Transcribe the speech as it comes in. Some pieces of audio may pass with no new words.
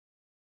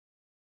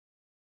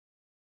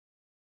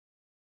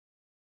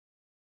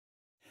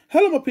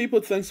Hello, my people.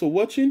 Thanks for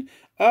watching.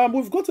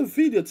 We've got a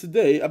video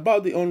today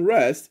about the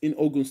unrest in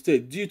Ogun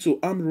State due to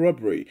armed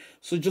robbery.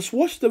 So just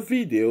watch the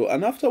video,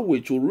 and after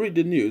which we'll read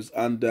the news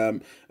and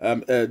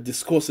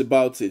discuss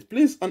about it.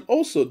 Please, and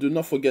also do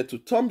not forget to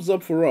thumbs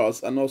up for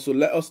us, and also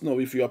let us know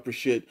if you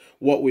appreciate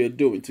what we are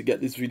doing to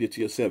get this video to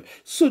yourself.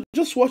 So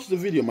just watch the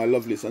video, my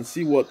lovelies, and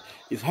see what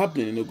is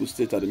happening in Ogun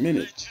State at the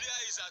minute. Nigeria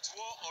is at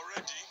war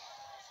already,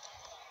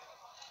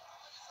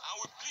 and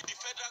we plead the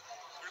Federal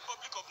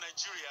Republic of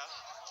Nigeria,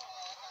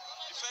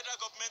 the federal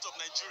government of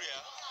Nigeria,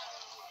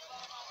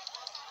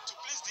 to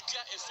please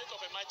declare a state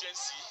of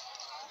emergency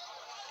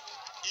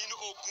in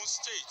Ogun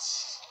State.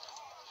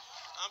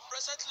 I'm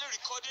presently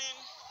recording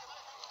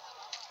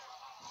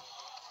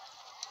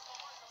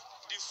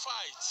the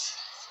fight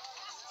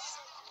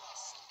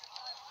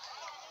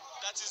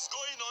that is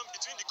going on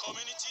between the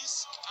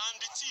communities and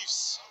the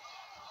thieves.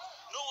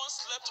 No one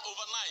slept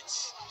overnight,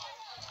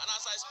 and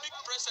as I speak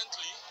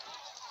presently,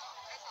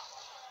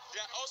 they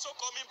are also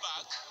coming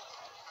back.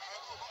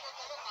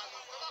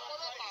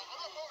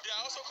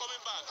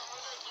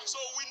 So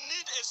we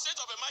need a state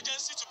of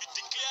emergency to be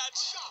declared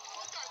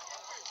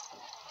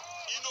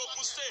in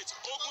Ogun State.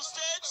 Ogun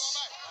State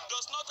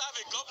does not have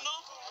a governor.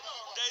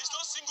 There is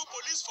no single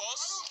police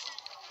force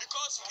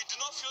because we do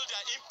not feel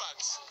their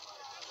impact.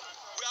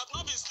 We have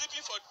not been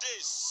sleeping for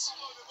days,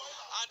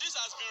 and this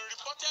has been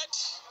reported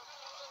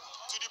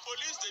to the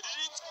police. They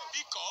didn't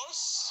pick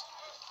calls,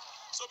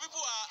 so people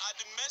are at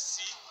the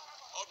mercy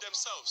of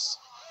themselves.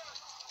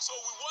 So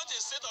we want a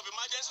state of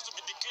emergency to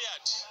be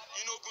declared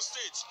in Ogun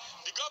State.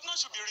 The governor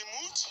should be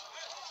removed,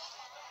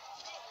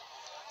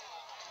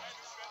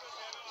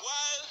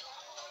 while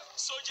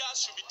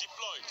soldiers should be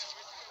deployed.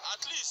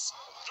 At least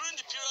during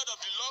the period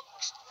of the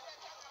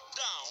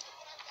lockdown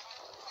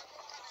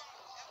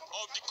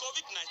of the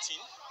COVID-19,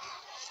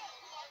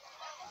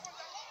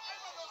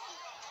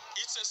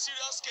 it's a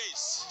serious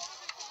case.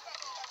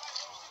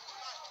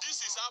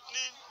 This is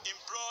happening in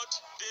broad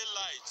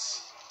daylight.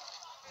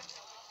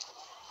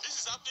 This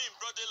is happening in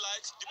broad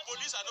daylight. The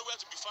police are nowhere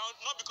to be found,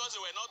 not because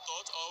they were not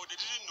taught or they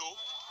didn't know,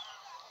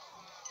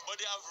 but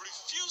they have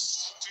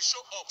refused to show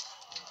up.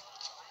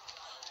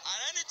 And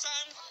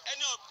anytime,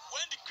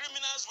 when the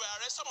criminals were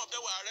arrested, some of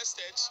them were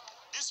arrested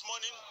this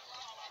morning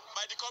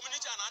by the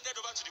community and handed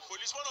over to the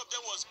police. One of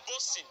them was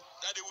boasting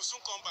that they will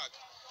soon come back.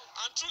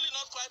 And truly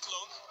not quite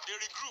long, they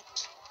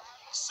regrouped.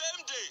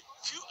 Same day,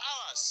 few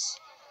hours.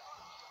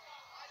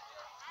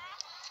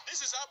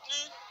 This is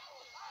happening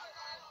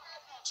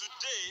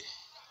today,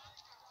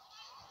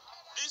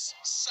 this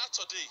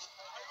Saturday.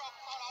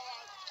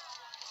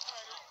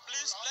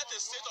 Please let a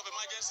state of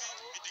emergency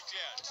be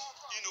declared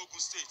in Ogun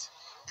State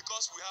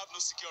because we have no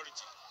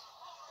security.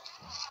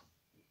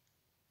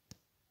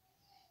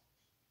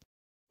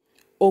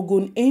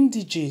 Ogun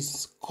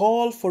Indigeons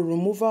call for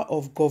removal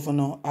of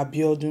Governor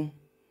Abiodun.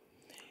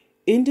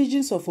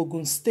 Indigeons of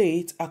Ogun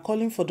State are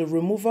calling for the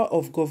removal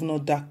of Governor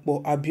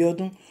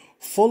Abiodun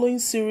following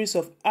series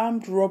of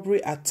armed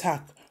robbery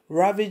attack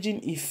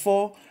ravaging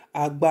Ifo,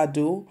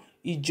 Agbado,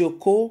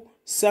 Ijoko,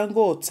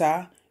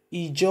 Sango-Ota,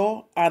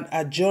 Ijo, and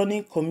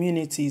adjoining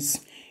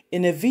communities.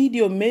 In a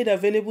video made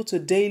available to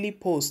Daily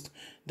Post,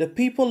 the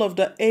people of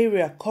the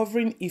area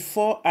covering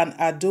Ifo and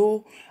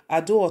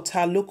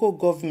Ado-Ota local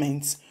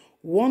governments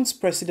wants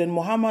President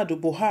Muhammadu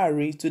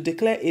Buhari to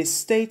declare a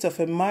state of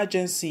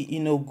emergency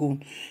in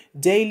Ogun.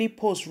 Daily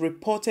Post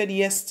reported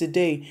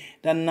yesterday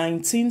that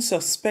 19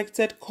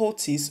 suspected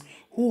cultists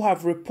who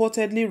have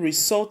reportedly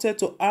resorted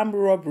to armed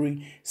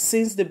robbery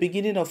since the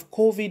beginning of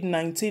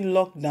COVID-19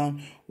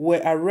 lockdown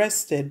were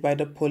arrested by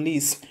the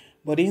police.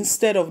 But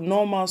instead of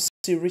normalcy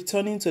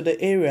returning to the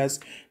areas,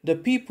 the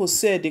people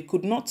said they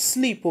could not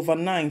sleep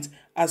overnight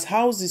as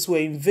houses were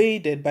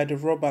invaded by the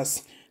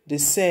robbers. They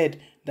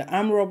said the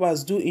armed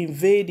robbers do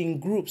invade in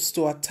groups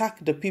to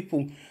attack the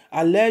people,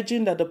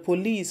 alleging that the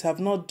police have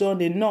not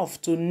done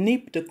enough to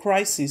nip the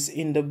crisis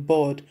in the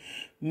bud.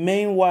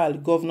 Meanwhile,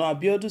 Governor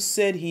Abiodun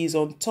said he is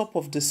on top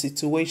of the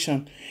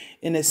situation.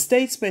 In a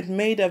statement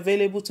made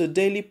available to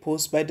Daily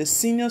Post by the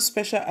Senior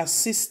Special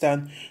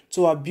Assistant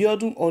to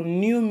Abiodun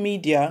on new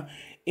media,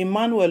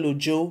 Emmanuel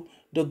Ojo,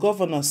 the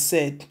governor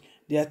said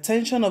the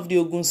attention of the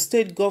Ogun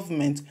State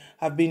government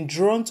have been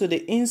drawn to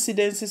the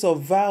incidences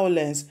of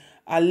violence,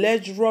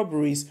 alleged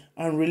robberies,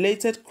 and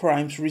related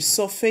crimes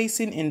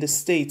resurfacing in the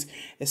state,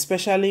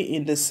 especially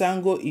in the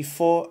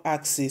Sango-Ifo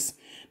axis.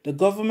 The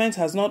government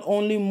has not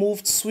only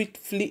moved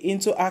swiftly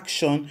into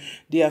action,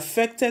 the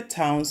affected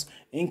towns,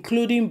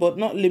 including but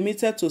not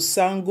limited to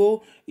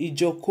Sango,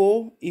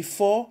 Ijoko,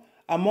 Ifo,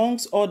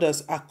 amongst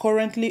others, are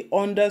currently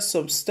under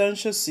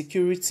substantial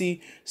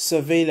security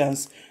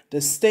surveillance.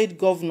 The state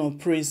governor,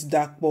 Prince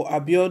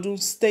Abiodun,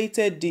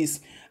 stated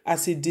this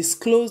as he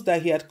disclosed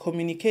that he had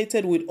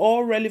communicated with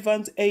all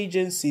relevant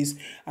agencies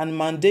and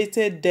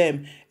mandated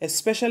them,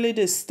 especially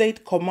the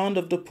State Command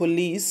of the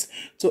Police,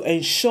 to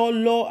ensure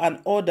law and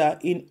order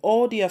in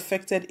all the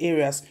affected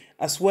areas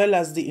as well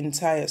as the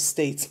entire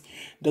state.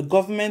 The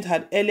government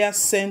had earlier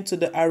sent to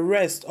the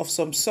arrest of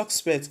some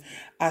suspects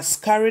as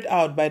carried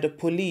out by the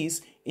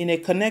police in a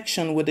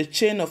connection with the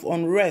chain of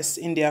unrest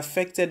in the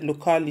affected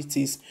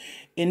localities.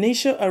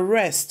 Initial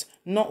arrest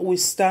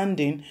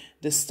notwithstanding,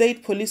 the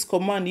State Police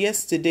Command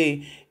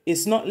yesterday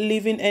is not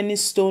leaving any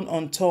stone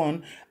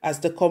unturned, as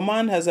the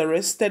command has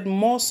arrested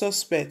more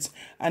suspects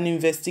and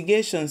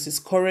investigations is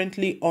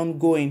currently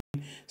ongoing.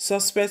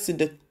 Suspects in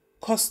the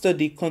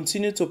custody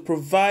continue to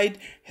provide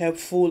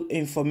helpful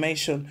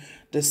information.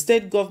 The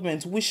state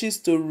government wishes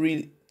to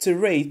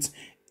reiterate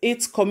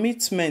its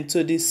commitment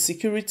to the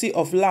security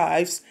of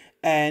lives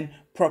and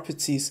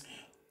properties.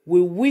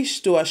 We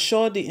wish to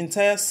assure the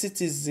entire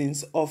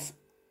citizens of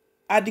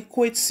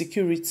adequate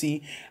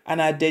security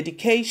and our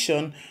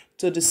dedication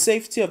to the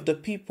safety of the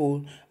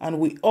people, and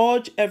we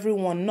urge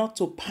everyone not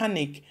to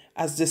panic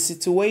as the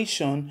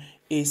situation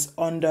is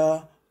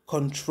under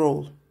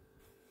control.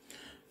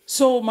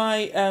 So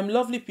my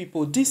lovely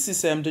people, this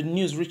is the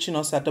news reaching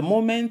us at the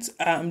moment.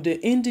 The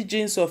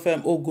Indigeons of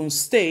Ogun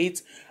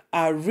State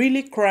are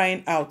really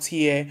crying out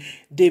here.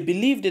 They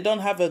believe they don't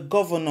have a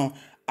governor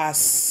as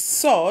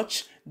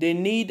such. They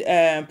need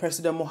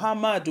President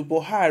Muhammadu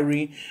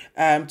Buhari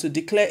to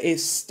declare a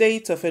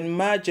state of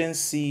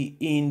emergency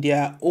in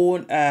their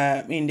own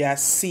in their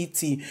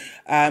city.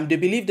 They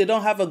believe they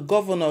don't have a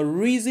governor.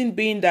 Reason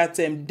being that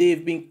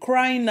they've been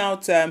crying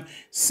out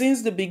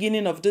since the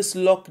beginning of this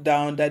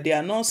lockdown that they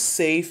are not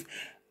safe.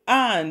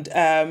 And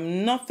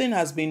nothing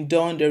has been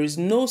done. There is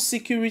no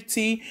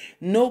security,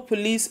 no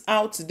police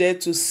out there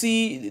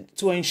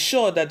to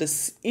ensure that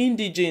the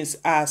Indigeons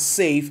are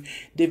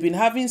safe. They've been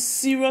having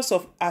series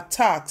of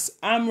attacks,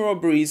 armed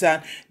robberies,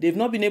 and they've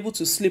not been able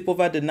to sleep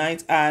over the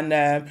night. And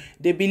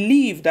they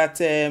believe that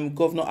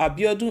Governor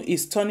Abiodun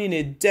is turning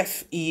a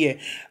deaf ear.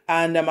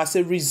 And as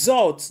a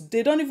result,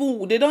 they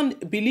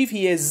don't believe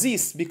he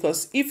exists,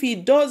 because if he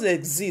does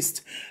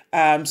exist,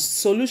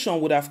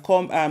 solution would have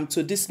come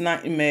to these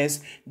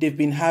nightmares they've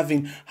been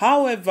having.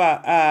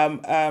 However,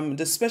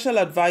 the special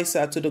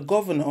advisor to the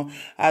governor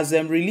has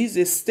released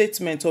a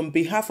statement on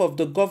behalf of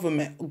the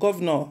Governor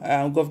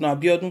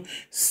Abiodun,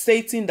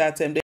 stating that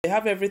they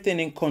have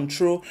everything in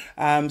control.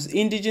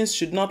 Indigeons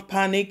should not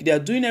panic. They are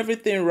doing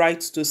everything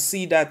right to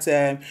see that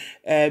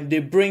they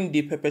bring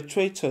the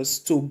perpetrators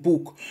to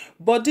book.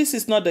 But this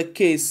is not the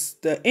case.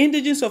 The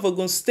Indigeons of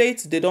Ogun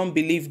State, they don't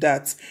believe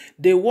that.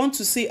 They want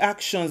to see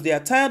actions. They are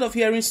tired of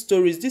hearing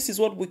stories. This is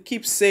what we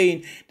keep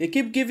saying. They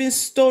keep giving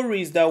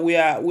stories that we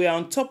are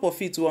on top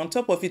of it. We're on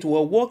top of it.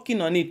 We're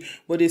working on it.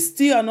 But they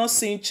still are not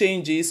seeing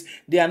changes.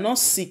 They are not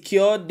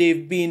secure.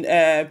 They've been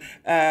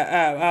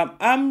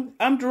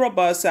armed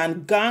robbers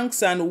and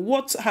gangs and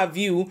what have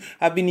you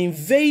have been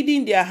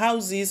invading their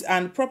houses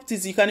and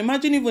properties. You can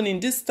imagine, even in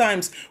these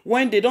times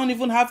when they don't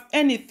even have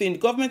anything,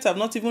 government have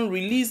not even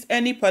released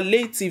any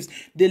palliatives.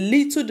 The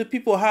little the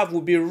people have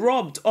will be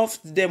robbed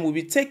off them, will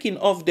be taken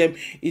off them.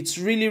 It's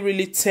really,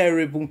 really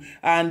terrible.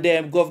 And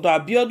Governor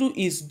Abiodun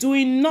is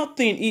doing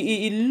nothing.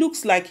 It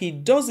looks like he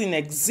doesn't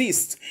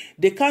exist.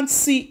 They can't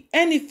see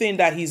anything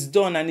that he's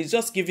done, and he's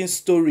just giving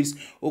stories.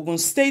 Ogun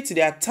State,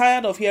 they are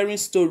tired of hearing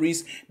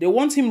stories. They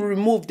want him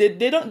removed. They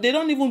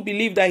don't even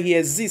believe that he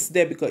exists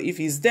there, because if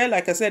he's there,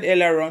 like I said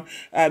earlier on,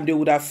 they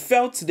would have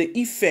felt the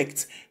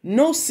effect.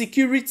 No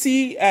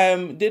security.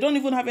 They don't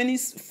even have any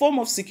form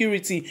of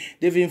security.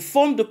 They've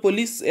informed the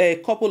police a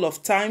couple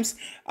of times,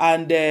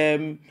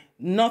 and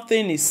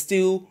nothing is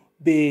still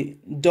be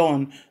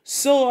done.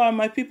 So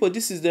my people,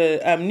 this is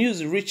the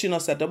news reaching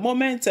us at the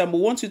moment. We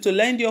want you to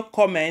lend your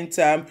comment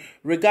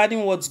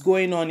regarding what's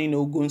going on in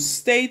Ogun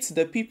State.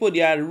 The people,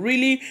 they are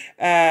really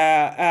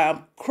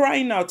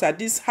crying out at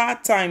these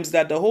hard times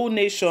that the whole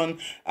nation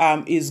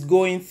is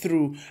going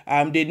through.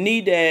 They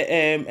need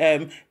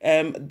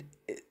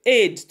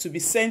aid to be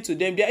sent to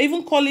them. They are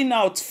even calling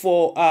out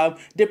for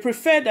they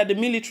prefer that the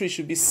military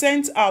should be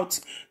sent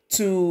out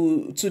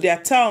to their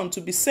town,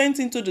 to be sent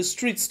into the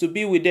streets to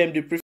be with them.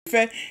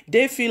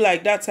 They feel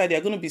like that's how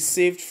they're going to be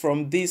saved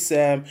from these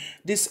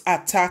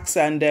attacks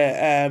and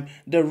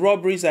the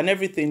robberies and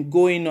everything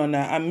going on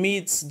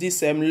amidst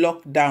this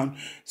lockdown.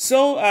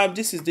 So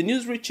this is the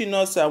news reaching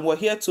us, and we're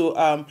here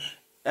to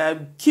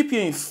keep you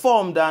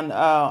informed and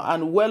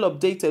well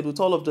updated with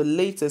all of the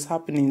latest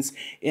happenings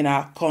in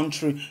our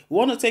country. We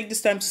want to take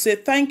this time to say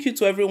thank you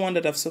to everyone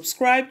that have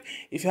subscribed.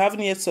 If you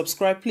haven't yet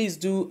subscribed, please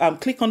do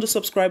click on the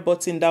subscribe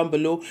button down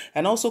below,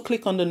 and also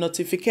click on the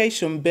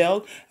notification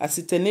bell, as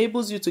it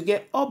enables you to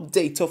get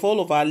updates of all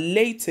of our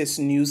latest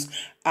news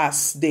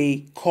as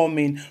they come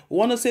in. We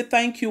want to say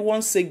thank you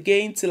once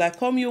again till I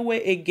come your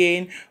way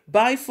again.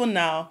 Bye for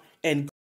now, and